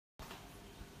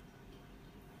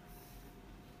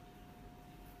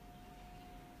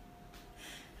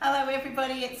Hello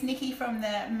everybody, it's Nikki from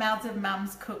the Mouths of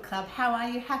Mums Cook Club. How are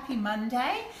you? Happy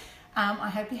Monday. I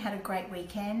hope you had a great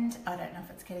weekend. I don't know if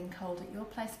it's getting cold at your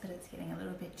place, but it's getting a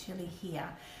little bit chilly here.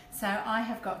 So I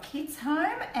have got kids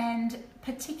home, and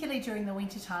particularly during the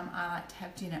winter time, I like to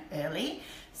have dinner early.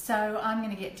 So I'm going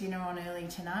to get dinner on early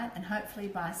tonight, and hopefully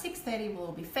by 6:30 we'll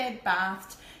all be fed,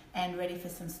 bathed, and ready for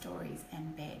some stories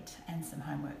and bed and some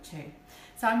homework too.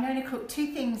 So I'm going to cook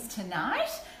two things tonight.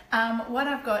 What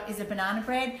I've got is a banana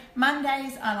bread.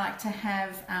 Mondays I like to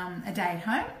have a day at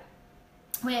home,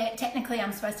 where technically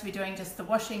I'm supposed to be doing just the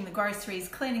washing, the groceries,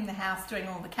 cleaning the house, doing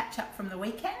all the catch up from the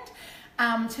weekend.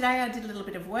 Today I did a little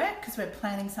bit of work because we're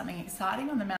planning something exciting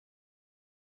on the mountain.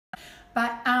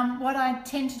 But what I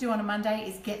tend to do on a Monday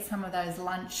is get some of those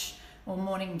lunch or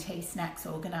morning tea snacks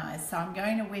organised. So I'm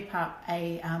going to whip up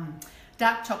a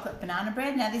dark chocolate banana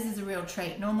bread. Now this is a real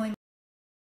treat. Normally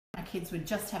my kids would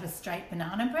just have a straight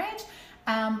banana bread,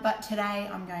 but today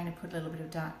I'm going to put a little bit of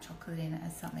dark chocolate in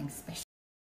as something special.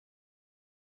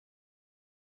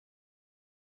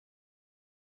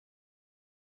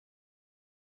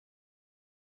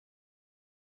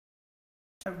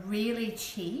 A really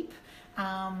cheap,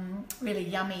 really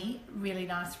yummy, really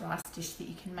nice rice dish that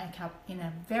you can make up in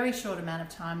a very short amount of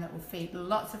time that will feed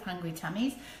lots of hungry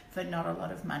tummies for not a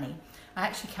lot of money. I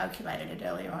actually calculated it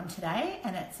earlier on today,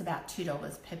 and it's about $2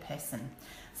 per person.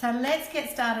 So let's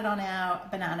get started on our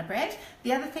banana bread.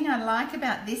 The other thing I like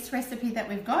about this recipe that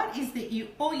we've got is that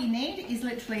all you need is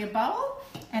literally a bowl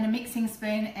and a mixing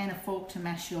spoon and a fork to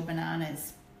mash your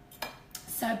bananas.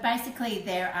 So basically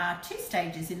there are two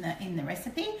stages in the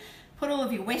recipe. Put all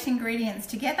of your wet ingredients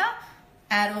together,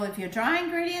 add all of your dry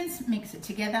ingredients, mix it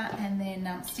together, and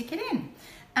then stick it in.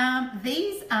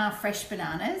 These are fresh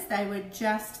bananas.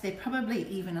 They're probably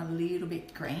even a little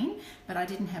bit green, but I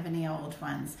didn't have any old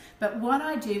ones. But what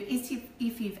I do is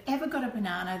if you've ever got a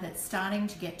banana that's starting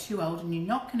to get too old and you're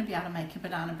not going to be able to make a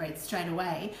banana bread straight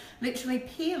away, literally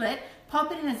peel it,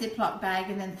 pop it in a Ziploc bag,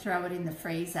 and then throw it in the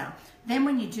freezer. Then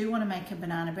when you do want to make a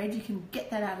banana bread, you can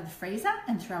get that out of the freezer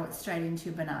and throw it straight into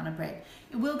your banana bread.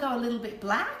 It will go a little bit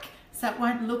black, so it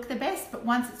won't look the best, but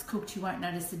once it's cooked, you won't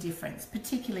notice the difference,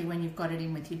 particularly when you've got it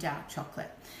in with your dark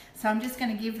chocolate. So I'm just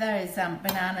going to give those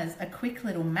bananas a quick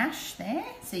little mash there,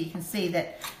 so you can see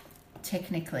that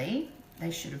technically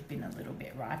they should have been a little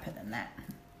bit riper than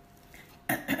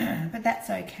that. But that's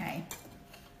okay.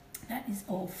 That is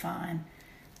all fine.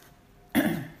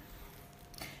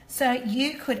 So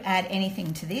you could add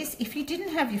anything to this. If you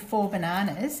didn't have your 4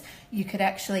 bananas, you could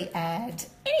actually add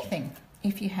anything.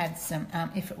 If you had some,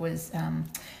 if it was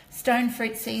stone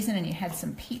fruit season and you had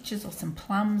some peaches or some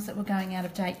plums that were going out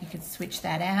of date, you could switch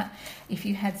that out. If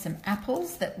you had some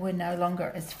apples that were no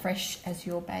longer as fresh as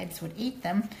your babes would eat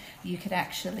them, you could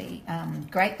actually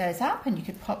grate those up and you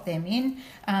could pop them in.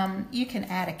 You can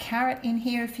add a carrot in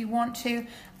here if you want to.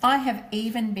 I have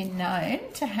even been known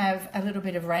to have a little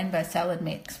bit of rainbow salad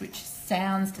mix, which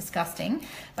sounds disgusting,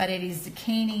 but it is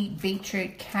zucchini,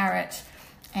 beetroot, carrot,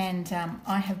 and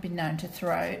I have been known to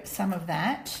throw some of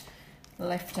that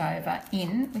left over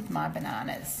in with my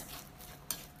bananas.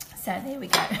 So there we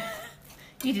go.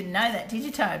 You didn't know that, did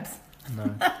you, Tobes?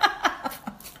 No.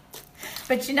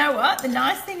 But you know what? The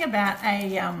nice thing about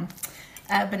a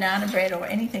banana bread or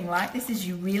anything like this is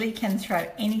you really can throw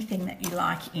anything that you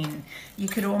like in. You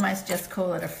could almost just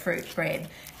call it a fruit bread.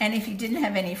 And if you didn't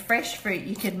have any fresh fruit,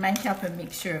 you could make up a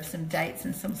mixture of some dates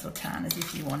and some sultanas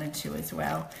if you wanted to as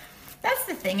well. That's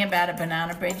the thing about a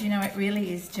banana bread, you know, it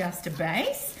really is just a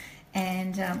base,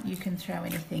 and you can throw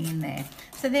anything in there.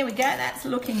 So there we go. That's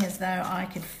looking as though I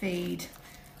could feed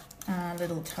a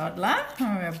little toddler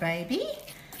or a baby,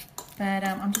 but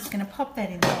I'm just going to pop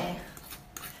that in there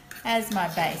as my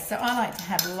base. So I like to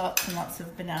have lots and lots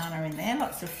of banana in there,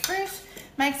 lots of fruit.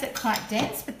 Makes it quite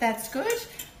dense, but that's good.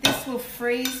 This will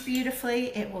freeze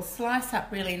beautifully. It will slice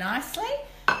up really nicely.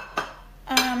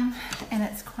 And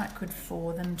it's quite good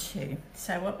for them too.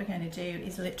 So what we're going to do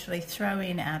is literally throw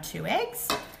in our 2 eggs,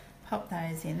 pop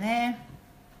those in there.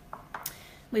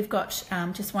 We've got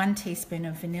just 1 teaspoon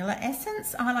of vanilla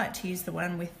essence. I like to use the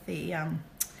one with the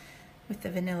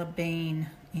vanilla bean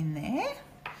in there,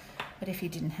 but if you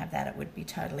didn't have that, it would be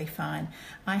totally fine.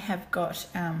 I have got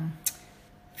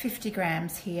 50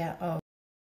 grams here of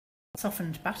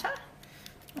softened butter.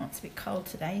 Oh, it's a bit cold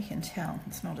today, you can tell.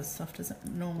 It's not as soft as it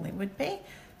normally would be.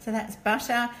 So that's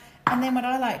butter. And then what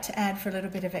I like to add for a little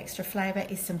bit of extra flavour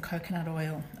is some coconut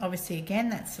oil. Obviously, again,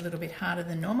 that's a little bit harder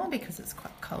than normal because it's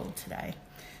quite cold today.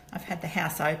 I've had the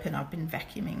house open. I've been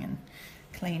vacuuming and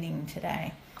cleaning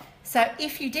today. So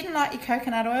if you didn't like your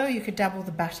coconut oil, you could double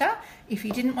the butter. If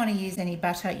you didn't want to use any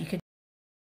butter, you could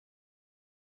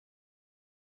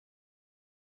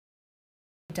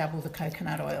double the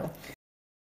coconut oil.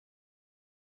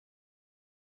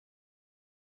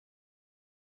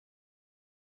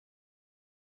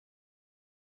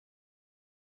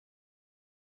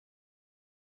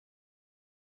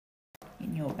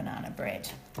 In your banana bread.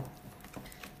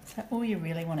 So all you're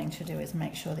really wanting to do is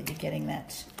make sure that you're getting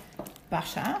that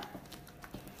butter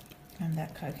and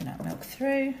that coconut milk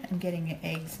through and getting your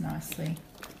eggs nicely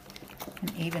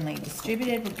and evenly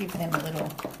distributed. We'll give them a little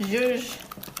zhuzh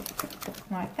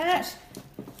like that.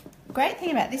 Great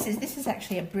thing about this is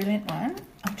actually a brilliant one.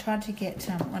 I've tried to get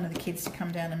one of the kids to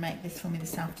come down and make this for me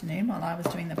this afternoon while I was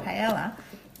doing the paella,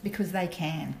 because they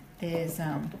can. There's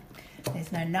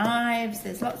no knives,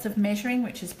 there's lots of measuring,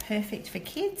 which is perfect for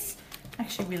kids.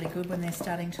 Actually really good when they're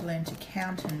starting to learn to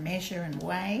count and measure and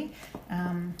weigh.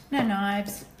 No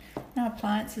knives, no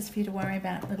appliances for you to worry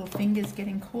about little fingers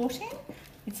getting caught in.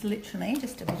 It's literally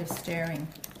just a bit of stirring.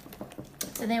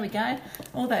 So there we go.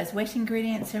 All those wet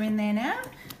ingredients are in there now.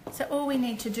 So all we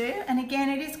need to do, and again,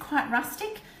 it is quite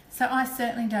rustic, so I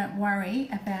certainly don't worry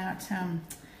about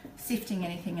sifting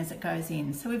anything as it goes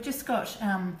in. So we've just got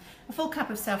a full cup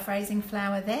of self-raising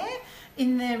flour there.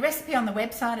 In the recipe on the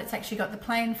website, it's actually got the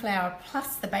plain flour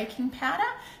plus the baking powder,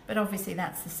 but obviously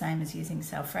that's the same as using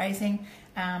self-raising.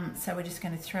 So we're just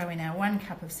going to throw in our 1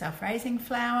 cup of self-raising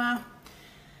flour.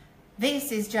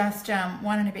 This is just 1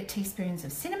 and a bit teaspoons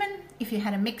of cinnamon. If you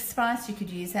had a mixed spice, you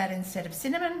could use that instead of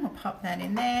cinnamon. We'll pop that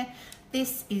in there.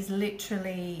 This is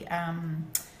literally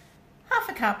half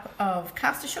a cup of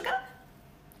caster sugar.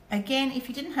 Again, if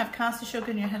you didn't have caster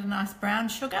sugar and you had a nice brown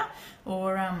sugar,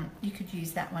 or you could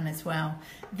use that one as well.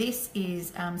 This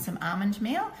is some almond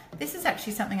meal. This is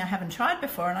actually something I haven't tried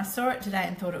before, and I saw it today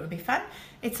and thought it would be fun.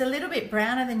 It's a little bit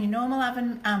browner than your normal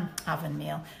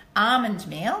almond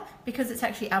meal, because it's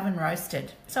actually oven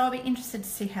roasted. So I'll be interested to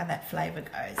see how that flavour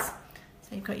goes.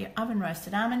 So you've got your oven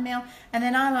roasted almond meal, and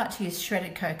then I like to use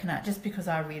shredded coconut just because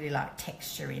I really like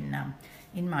texture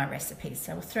in my recipes.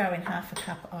 So we'll throw in half a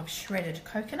cup of shredded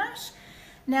coconut.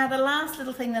 Now the last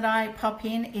little thing that I pop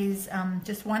in is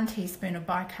just 1 teaspoon of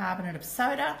bicarbonate of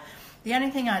soda. The only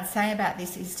thing I'd say about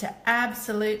this is to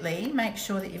absolutely make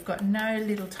sure that you've got no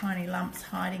little tiny lumps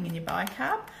hiding in your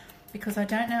bicarb, because I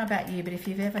don't know about you, but if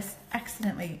you've ever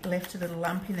accidentally left a little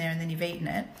lump in there and then you've eaten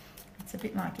it, it's a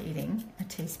bit like eating a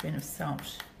teaspoon of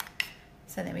salt.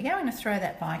 So there we go. I'm going to throw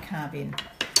that bicarb in.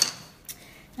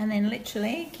 And then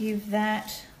literally give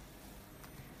that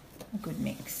a good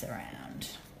mix around.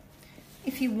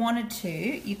 If you wanted to,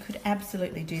 you could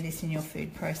absolutely do this in your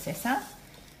food processor,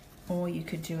 or you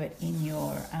could do it in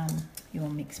your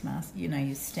mix master,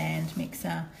 your stand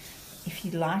mixer, if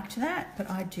you liked that. But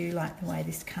I do like the way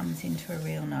this comes into a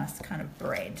real nice kind of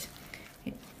bread.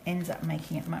 It ends up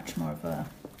making it much more of a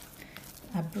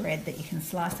bread that you can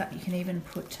slice up. You can even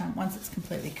put, once it's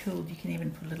completely cooled, you can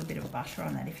even put a little bit of butter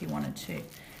on that if you wanted to,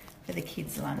 for the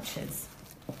kids' lunches.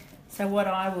 So what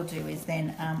I will do is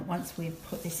then, once we've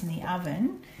put this in the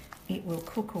oven, it will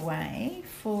cook away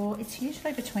for, it's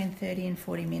usually between 30 and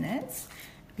 40 minutes,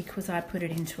 because I put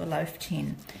it into a loaf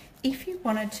tin. If you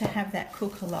wanted to have that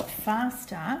cook a lot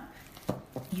faster,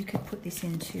 you could put this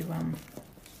into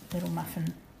little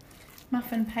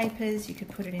muffin papers. You could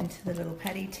put it into the little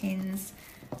patty tins,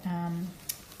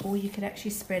 or you could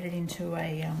actually spread it into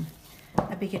a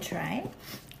bigger tray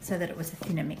so that it was a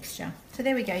thinner mixture. So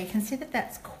there we go. You can see that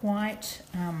that's quite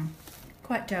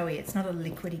doughy. It's not a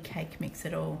liquidy cake mix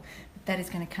at all, but that is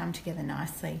going to come together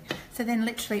nicely. So then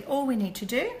literally all we need to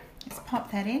do is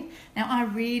pop that in. Now I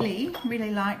really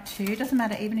like to, doesn't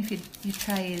matter even if your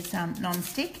tray is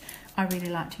non-stick, I really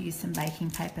like to use some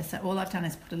baking paper. So all I've done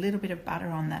is put a little bit of butter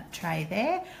on that tray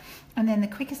there. And then the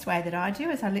quickest way that I do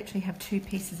is I literally have 2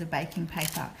 pieces of baking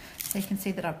paper. So you can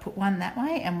see that I've put one that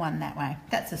way and one that way.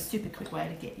 That's a super quick way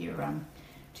to get your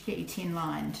tin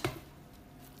lined.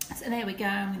 So there we go.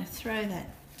 I'm going to throw that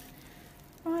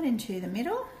right into the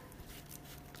middle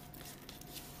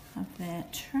of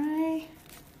that tray.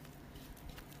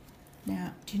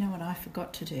 Now, do you know what I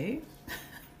forgot to do?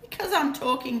 Because I'm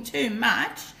talking too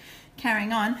much,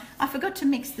 carrying on, I forgot to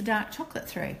mix the dark chocolate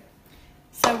through.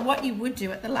 So what you would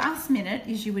do at the last minute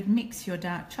is you would mix your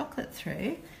dark chocolate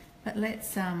through, but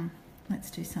let's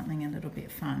do something a little bit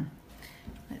fun.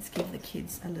 Let's give the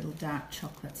kids a little dark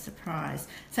chocolate surprise.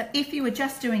 So if you were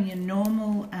just doing your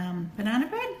normal banana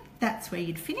bread, that's where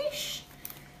you'd finish.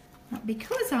 But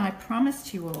because I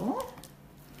promised you all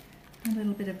a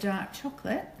little bit of dark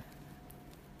chocolate,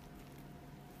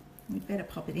 we'd better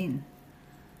pop it in.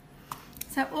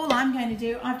 So all I'm going to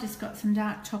do, I've just got some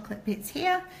dark chocolate bits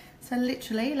here. So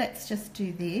literally, let's just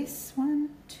do this. 1,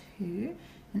 2,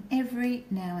 and every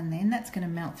now and then, that's going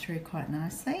to melt through quite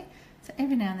nicely. So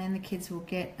every now and then the kids will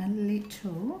get a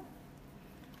little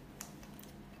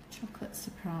chocolate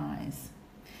surprise.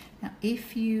 Now,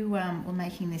 if you were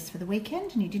making this for the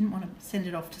weekend and you didn't want to send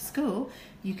it off to school,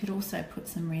 you could also put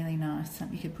some really nice,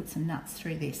 you could put some nuts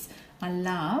through this. I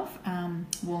love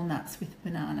walnuts with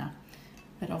banana,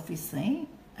 but obviously,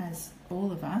 as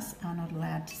all of us are not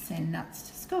allowed to send nuts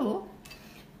to school,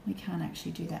 we can't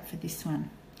actually do that for this one.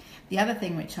 The other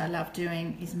thing which I love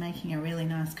doing is making a really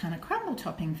nice kind of crumble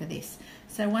topping for this.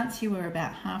 So once you were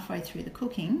about halfway through the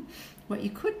cooking, what you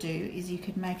could do is you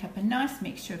could make up a nice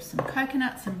mixture of some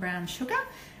coconuts and brown sugar,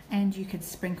 and you could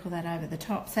sprinkle that over the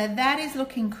top. So that is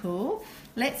looking cool.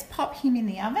 Let's pop him in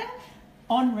the oven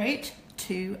en route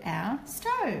to our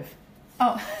stove.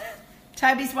 Oh,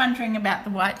 Toby's wondering about the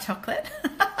white chocolate.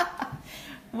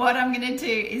 What I'm going to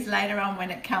do is later on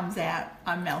when it comes out,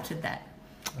 I melted that.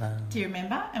 Do you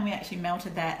remember? And we actually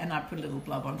melted that, and I put a little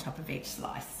blob on top of each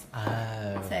slice.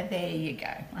 So there you go.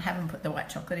 I haven't put the white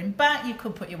chocolate in, but you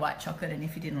could put your white chocolate in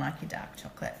if you didn't like your dark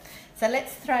chocolate. So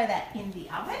let's throw that in the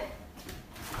oven.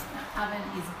 The oven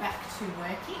is back to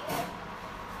working,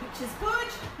 which is good.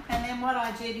 And then what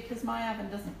I do, because my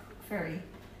oven doesn't cook very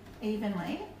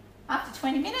evenly, after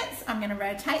 20 minutes, I'm going to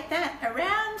rotate that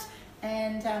around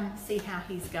and see how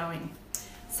he's going.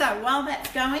 So while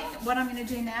that's going, what I'm going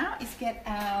to do now is get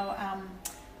our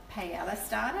paella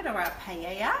started, or our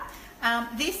paella.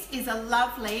 This is a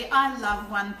lovely, I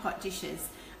love one pot dishes.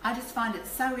 I just find it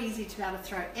so easy to be able to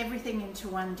throw everything into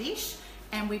one dish,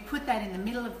 and we put that in the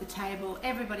middle of the table.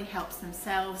 Everybody helps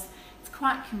themselves. It's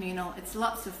quite communal, it's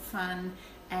lots of fun,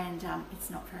 and it's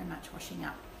not very much washing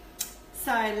up.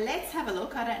 So let's have a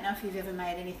look. I don't know if you've ever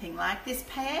made anything like this.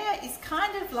 Paella is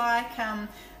kind of like,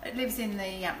 it lives in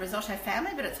the risotto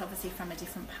family, but it's obviously from a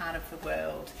different part of the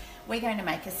world. We're going to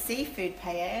make a seafood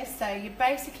paella. So your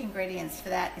basic ingredients for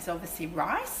that is obviously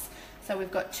rice. So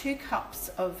we've got 2 cups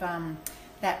of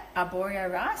that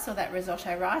arborio rice, or that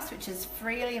risotto rice, which is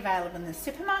freely available in the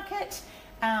supermarket.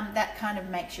 That kind of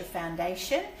makes your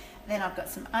foundation. Then I've got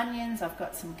some onions, I've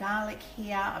got some garlic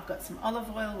here, I've got some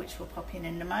olive oil, which we'll pop in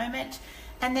a moment.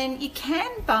 And then you can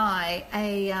buy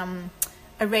a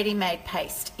ready-made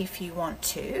paste if you want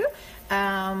to,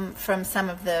 from some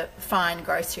of the fine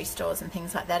grocery stores and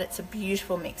things like that. It's a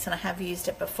beautiful mix, and I have used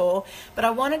it before. But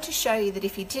I wanted to show you that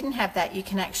if you didn't have that, you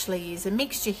can actually use a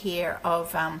mixture here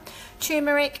of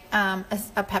turmeric,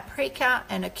 a paprika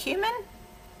and a cumin.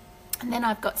 And then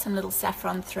I've got some little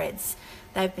saffron threads.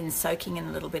 They've been soaking in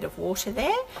a little bit of water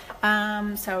there.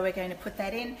 So we're going to put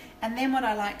that in. And then what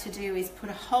I like to do is put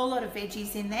a whole lot of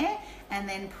veggies in there, and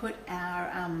then put our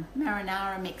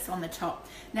marinara mix on the top.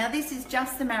 Now this is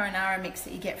just the marinara mix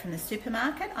that you get from the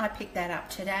supermarket. I picked that up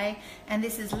today, and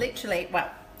this is literally, well,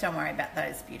 don't worry about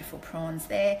those beautiful prawns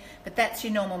there, but that's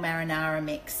your normal marinara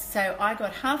mix. So I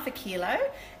got half a kilo,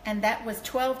 and that was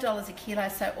 $12 a kilo.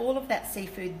 So all of that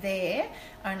seafood there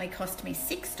only cost me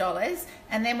 $6.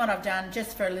 And then what I've done,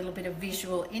 just for a little bit of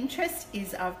visual interest,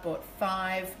 is I've bought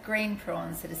 5 green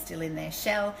prawns that are still in their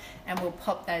shell, and we'll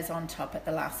pop those on top at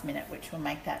the last minute, which will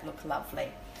make that look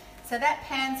lovely. So that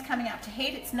pan's coming up to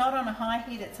heat. It's not on a high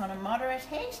heat, it's on a moderate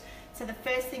heat. So the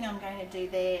first thing I'm going to do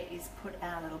there is put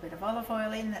our little bit of olive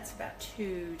oil in. That's about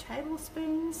 2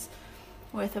 tablespoons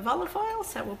worth of olive oil.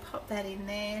 So we'll pop that in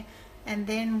there. And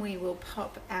then we will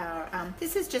pop our,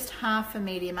 this is just half a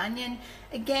medium onion.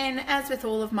 Again, as with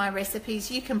all of my recipes,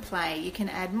 you can play. You can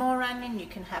add more onion, you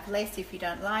can have less if you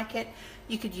don't like it.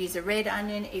 You could use a red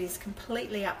onion. It is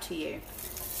completely up to you.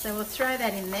 So we'll throw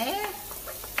that in there.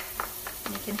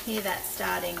 And you can hear that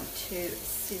starting to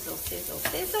sizzle, sizzle,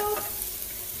 sizzle.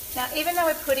 Now, even though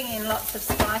we're putting in lots of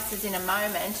spices in a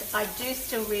moment, I do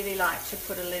still really like to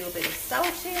put a little bit of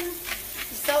salt in.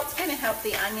 The salt's going to help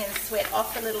the onions sweat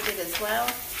off a little bit as well,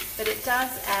 but it does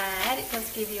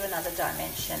give you another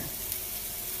dimension.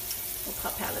 We'll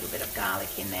pop our little bit of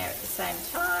garlic in there at the same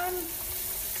time.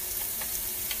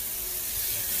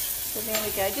 So there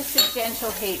we go, just a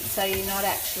gentle heat so you're not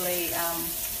actually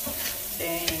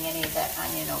burning any of that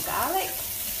onion or garlic,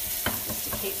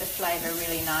 just to keep the flavour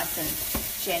really nice and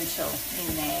gentle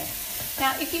in there.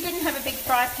 Now, if you didn't have a big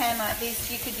fry pan like this,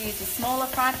 you could use a smaller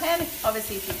fry pan.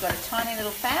 Obviously, if you've got a tiny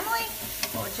little family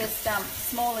or just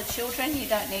smaller children, you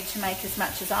don't need to make as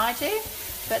much as I do.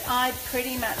 But I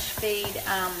pretty much feed,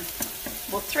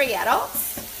 3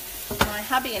 adults, my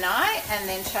hubby and I, and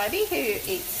then Toby, who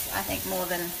eats, I think, more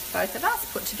than both of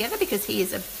us put together because he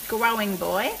is a growing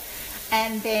boy,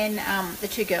 and then the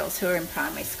 2 girls who are in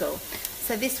primary school.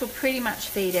 So this will pretty much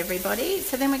feed everybody.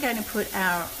 So then we're going to put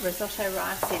our risotto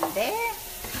rice in there,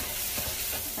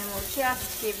 and we'll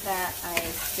just give that a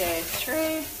stir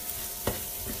through.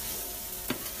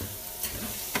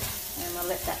 to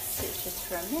let that sit just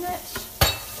for a minute.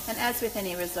 And as with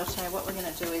any risotto, what we're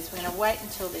going to do is we're going to wait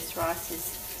until this rice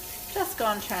is just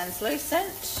gone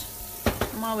translucent.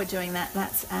 And while we're doing that,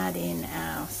 let's add in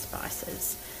our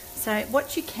spices. So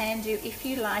what you can do, if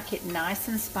you like it nice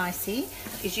and spicy,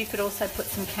 is you could also put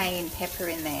some cayenne pepper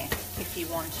in there if you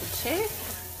wanted to.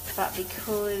 But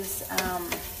because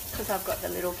I've got the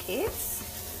little kids,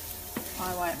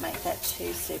 I won't make that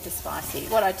too super spicy.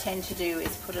 What I tend to do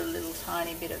is put a little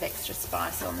tiny bit of extra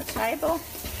spice on the table.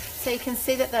 So you can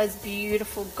see that those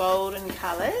beautiful golden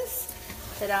colours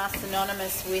that are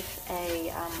synonymous with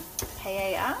a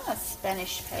paella, a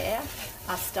Spanish paella,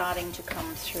 are starting to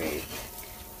come through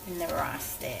in the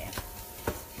rice there.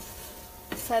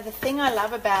 So the thing I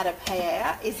love about a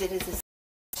paella is it is a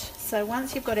so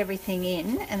once you've got everything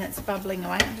in and it's bubbling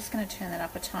away, I'm just going to turn that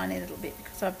up a tiny little bit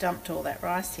because I've dumped all that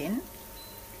rice in.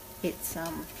 It's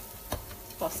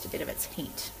lost a bit of its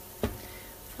heat.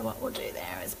 So what we'll do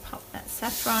there is pop that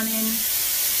saffron in.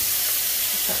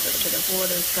 Just that little bit of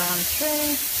water's gone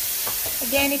through.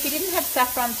 Again, if you didn't have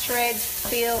saffron threads,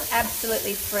 feel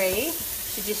absolutely free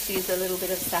to just use a little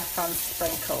bit of saffron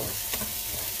sprinkled.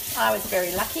 I was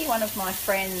very lucky. One of my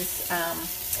friends'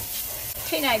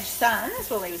 teenage sons,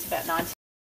 well, he was about 19.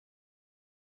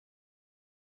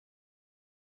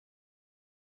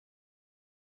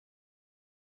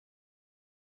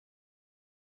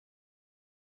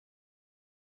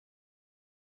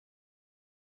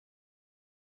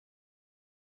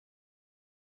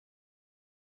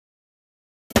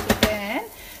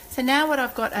 So now what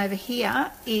I've got over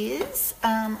here is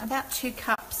about 2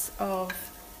 cups of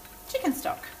chicken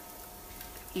stock.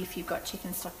 If you've got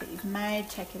chicken stock that you've made,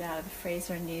 take it out of the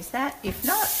freezer and use that. If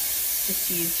not, just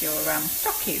use your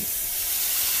stock cubes.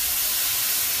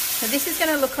 So this is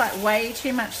going to look like way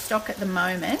too much stock at the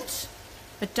moment,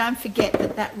 but don't forget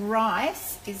that that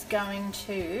rice is going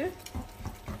to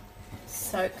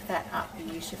soak that up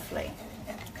beautifully.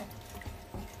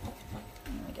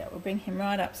 We'll bring him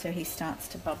right up so he starts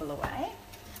to bubble away.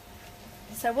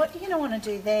 So what you're going to want to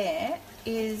do there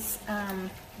is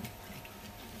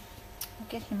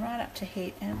get him right up to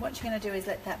heat, and what you're going to do is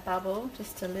let that bubble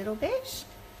just a little bit,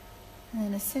 and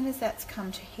then as soon as that's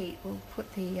come to heat, we'll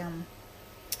put the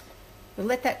we'll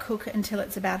let that cook until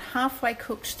it's about halfway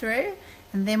cooked through,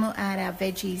 and then we'll add our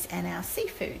veggies and our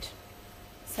seafood.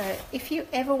 So if you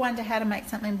ever wonder how to make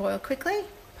something boil quickly,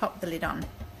 pop the lid on.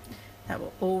 That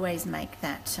will always make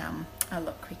that a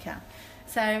lot quicker.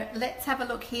 So let's have a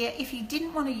look here. If you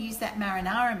didn't want to use that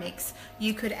marinara mix,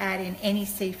 you could add in any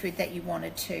seafood that you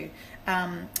wanted to.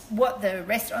 What the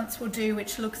restaurants will do,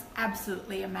 which looks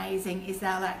absolutely amazing, is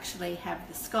they'll actually have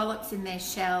the scallops in their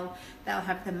shell, they'll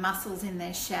have the mussels in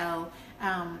their shell,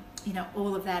 you know,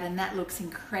 all of that, and that looks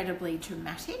incredibly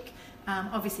dramatic.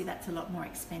 Obviously that's a lot more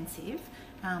expensive.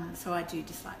 So I do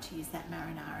just like to use that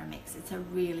marinara mix. It's a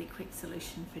really quick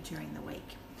solution for during the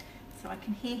week. So I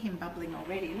can hear him bubbling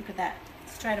already. Look at that.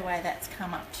 Straight away that's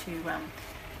come up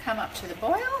to the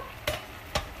boil.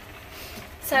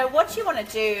 So what you want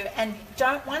to do, and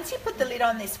once you put the lid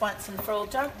on this once and for all,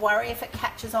 don't worry if it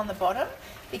catches on the bottom,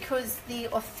 because the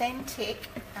authentic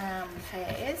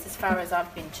paellas, as far as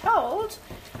I've been told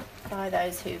by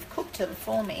those who've cooked them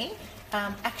for me,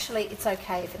 actually it's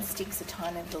okay if it sticks a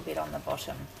tiny little bit on the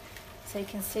bottom. So you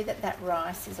can see that that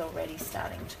rice is already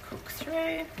starting to cook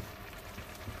through.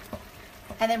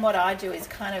 And then what I do is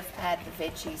kind of add the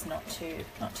veggies not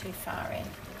too far in.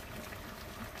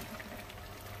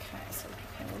 Okay, so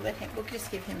we'll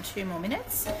just give him 2 more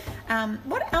minutes.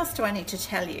 What else do I need to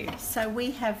tell you? So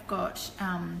we have got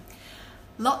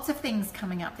lots of things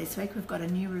coming up this week. We've got a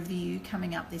new review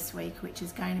coming up this week, which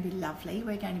is going to be lovely.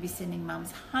 We're going to be sending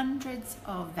mums hundreds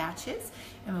of vouchers,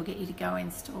 and we'll get you to go in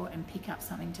store and pick up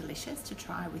something delicious to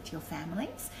try with your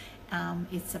families.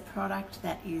 It's a product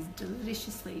that is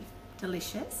deliciously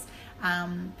delicious,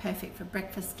 perfect for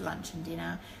breakfast, lunch and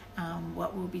dinner.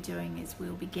 What we'll be doing is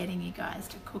we'll be getting you guys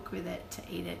to cook with it, to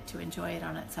eat it, to enjoy it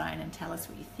on its own and tell us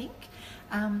what you think.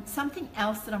 Something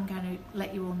else that I'm going to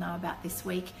let you all know about this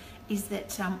week is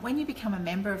that when you become a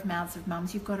member of Mouths of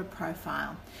Mums, you've got a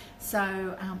profile.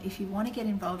 So if you want to get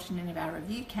involved in any of our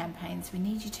review campaigns, we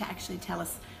need you to actually tell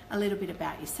us a little bit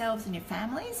about yourselves and your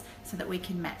families so that we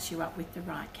can match you up with the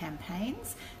right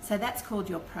campaigns. So that's called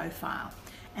your profile.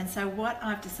 And so what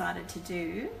I've decided to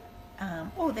do,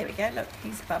 oh, there we go, look,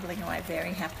 he's bubbling away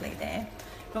very happily there.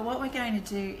 But what we're going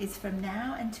to do is from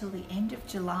now until the end of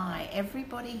July,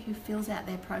 everybody who fills out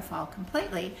their profile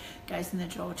completely goes in the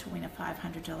draw to win a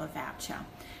 $500 voucher.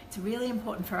 It's really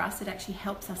important for us. It actually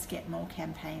helps us get more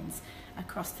campaigns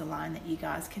across the line that you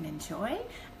guys can enjoy,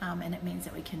 and it means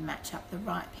that we can match up the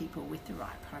right people with the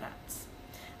right products.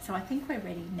 So I think we're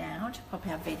ready now to pop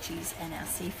our veggies and our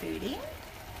seafood in.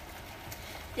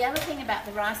 The other thing about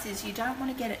the rice is you don't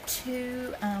want to get it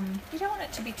too, you don't want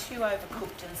it to be too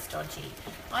overcooked and stodgy.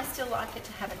 I still like it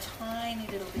to have a tiny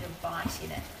little bit of bite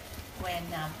in it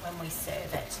when we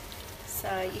serve it.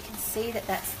 So you can see that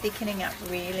that's thickening up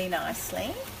really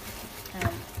nicely.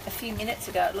 A few minutes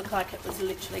ago it looked like it was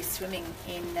literally swimming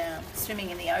in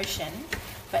the ocean,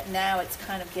 but now it's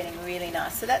kind of getting really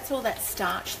nice. So that's all that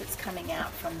starch that's coming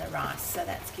out from the rice, so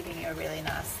that's giving you a really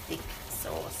nice thick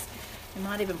sauce. You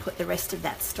might even put the rest of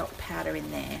that stock powder in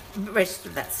there, the rest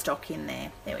of that stock in there.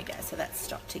 There we go, so that's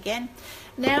stocked again.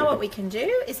 Now what we can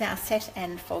do is our set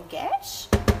and forget.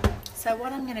 So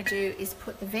what I'm going to do is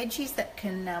put the veggies that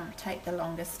can take the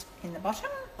longest in the bottom.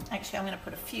 Actually, I'm going to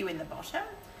put a few in the bottom.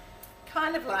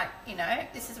 Kind of like, you know,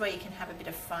 this is where you can have a bit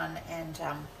of fun and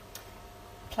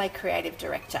play creative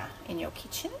director in your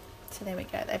kitchen. So there we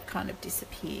go, they've kind of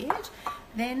disappeared.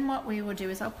 Then what we will do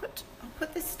is I'll put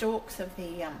the stalks of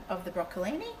the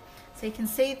broccolini. So you can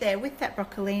see there with that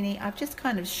broccolini, I've just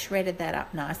kind of shredded that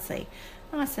up nicely,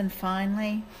 nice and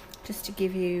finely, just to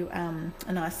give you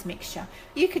a nice mixture.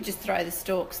 You could just throw the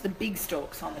stalks, the big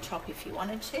stalks, on the top if you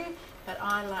wanted to, but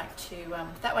I like to,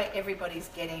 that way everybody's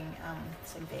getting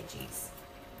some veggies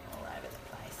all over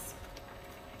the place.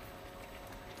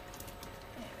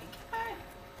 There we go.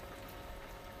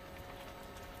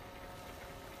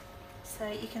 So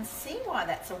you can see why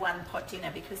that's a one-pot dinner,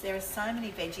 because there are so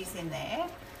many veggies in there.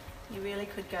 You really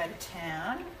could go to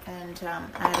town and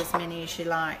add as many as you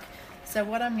like. So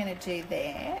what I'm going to do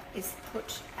there is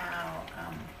put our,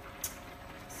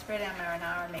 spread our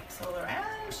marinara mix all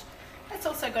around. It's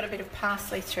also got a bit of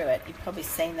parsley through it. You've probably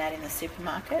seen that in the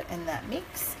supermarket in that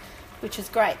mix, which is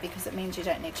great because it means you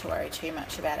don't need to worry too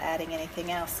much about adding anything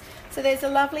else. So there's a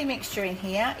lovely mixture in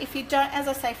here. If you don't, as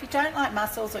I say, if you don't like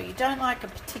mussels or you don't like a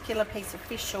particular piece of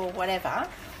fish or whatever,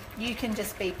 you can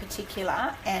just be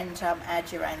particular and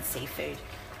add your own seafood.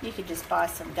 You could just buy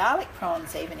some garlic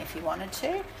prawns even if you wanted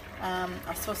to.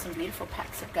 I saw some beautiful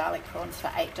packs of garlic prawns for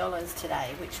 $8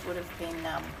 today, which would have been,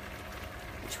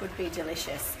 which would be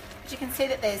delicious. But you can see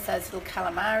that there's those little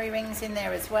calamari rings in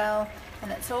there as well,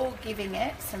 and it's all giving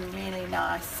it some really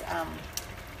nice,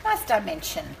 nice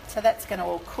dimension. So that's going to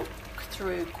all cook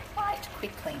through quite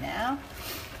quickly now.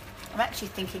 I'm actually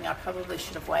thinking I probably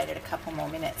should have waited a couple more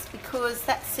minutes because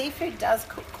that seafood does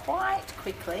cook quite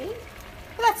quickly,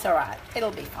 but that's all right. It'll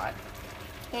be fine.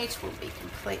 It will be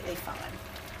completely fine.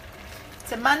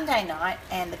 It's a Monday night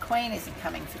and the Queen isn't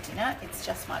coming for dinner. It's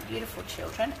just my beautiful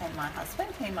children and my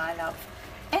husband, whom I love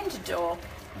and adore,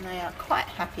 and they are quite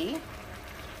happy.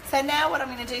 So now what I'm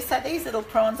going to do, so these little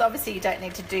prawns, obviously you don't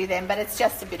need to do them, but it's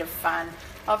just a bit of fun.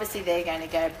 Obviously they're going to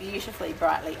go beautifully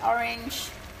brightly orange,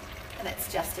 and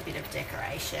it's just a bit of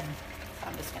decoration. So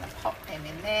I'm just going to pop them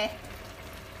in there.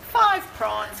 5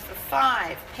 prawns for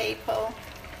 5 people.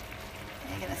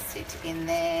 They're going to sit in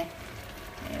there.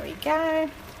 There we go.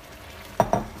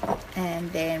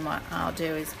 And then what I'll do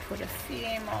is put a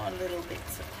few more little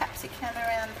bits of capsicum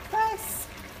around the place.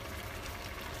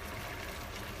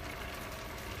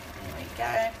 There we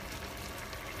go.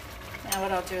 Now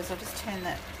what I'll do is I'll just turn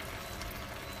that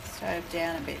stove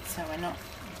down a bit so we're not,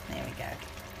 there we go.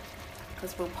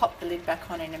 Because we'll pop the lid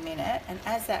back on in a minute, and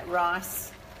as that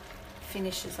rice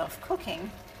finishes off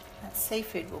cooking, that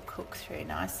seafood will cook through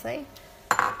nicely.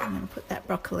 I'm going to put that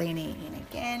broccolini in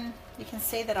again. You can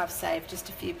see that I've saved just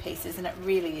a few pieces, and it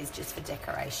really is just for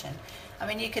decoration. I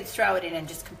mean, you could throw it in and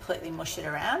just completely mush it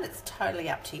around. It's totally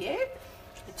up to you.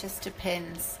 It just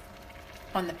depends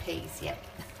on the peas, yep.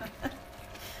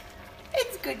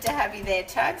 It's good to have you there,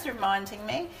 Toad's reminding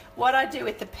me. What I do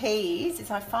with the peas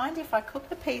is I find if I cook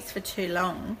the peas for too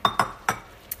long,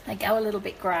 they go a little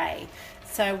bit grey.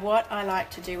 So what I like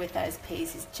to do with those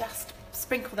peas is just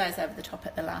sprinkle those over the top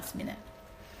at the last minute.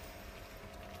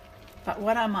 But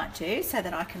what I might do, so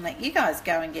that I can let you guys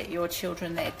go and get your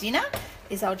children their dinner,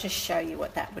 is I'll just show you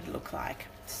what that would look like.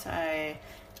 So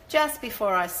just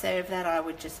before I serve that, I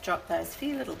would just drop those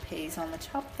few little peas on the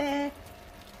top there.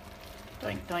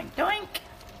 Doink, doink, doink.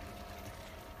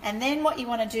 And then what you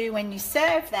want to do when you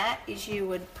serve that is you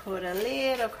would put a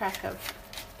little crack of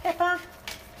pepper,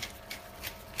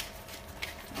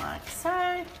 like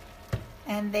so.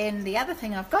 And then the other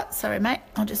thing I've got, sorry mate,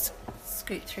 I'll just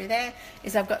scoot through there,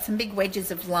 is I've got some big wedges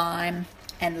of lime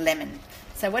and lemon.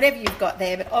 So whatever you've got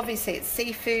there, but obviously it's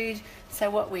seafood, so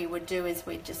what we would do is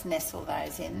we'd just nestle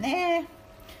those in there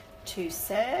to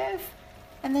serve.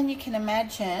 And then you can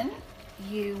imagine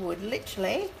you would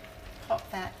literally pop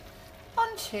that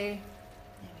onto, there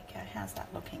we go, how's that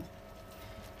looking?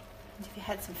 And if you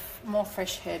had some more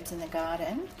fresh herbs in the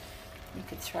garden, you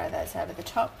could throw those over the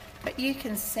top. But you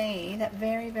can see that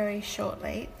very, very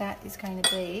shortly that is going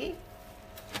to be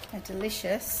a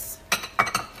delicious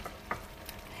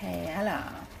paella.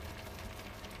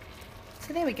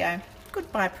 So there we go.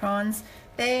 Goodbye prawns.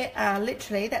 They are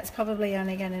literally, that's probably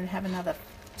only going to have another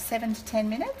 7 to 10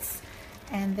 minutes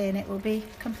and then it will be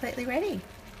completely ready.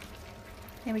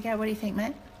 There we go. What do you think,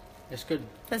 mate? It's good.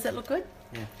 Does it look good?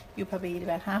 Yeah. You'll probably eat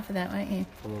about half of that, won't you?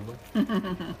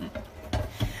 Probably.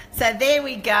 So there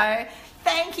we go.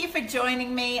 Thank you for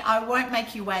joining me. I won't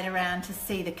make you wait around to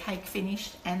see the cake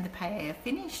finished and the paella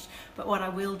finished, but what I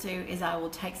will do is I will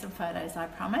take some photos, I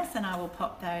promise, and I will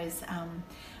pop those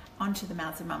onto the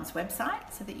Mouths of Mums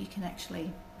website so that you can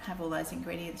actually have all those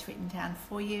ingredients written down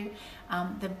for you.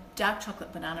 The dark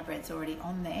chocolate banana bread's already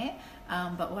on there,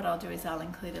 but what I'll do is I'll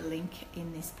include a link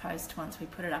in this post once we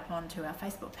put it up onto our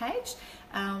Facebook page.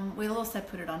 We'll also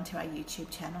put it onto our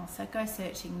YouTube channel, so go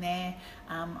searching there.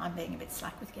 I'm being a bit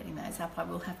slack with getting those up. I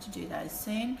will have to do those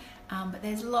soon, but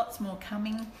there's lots more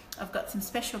coming. I've got some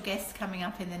special guests coming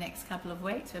up in the next couple of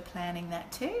weeks. We're planning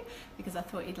that too, because I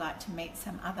thought you'd like to meet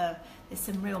there's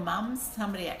some real mums.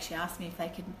 Somebody actually asked me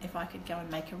if I could go and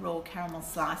make a raw caramel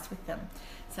slice with them,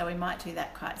 so we might do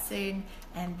that quite soon.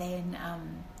 And then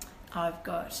I've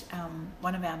got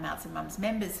one of our Mouths of Mums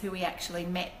members who we actually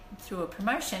met through a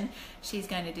promotion. She's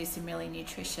going to do some really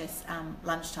nutritious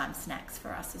lunchtime snacks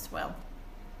for us as well,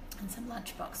 and some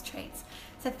lunchbox treats.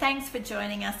 So thanks for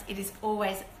joining us. It is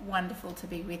always wonderful to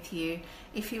be with you.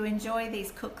 If you enjoy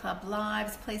these Cook Club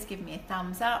lives, please give me a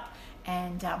thumbs up,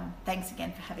 and thanks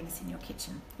again for having us in your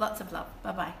kitchen. Lots of love.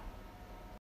 Bye bye.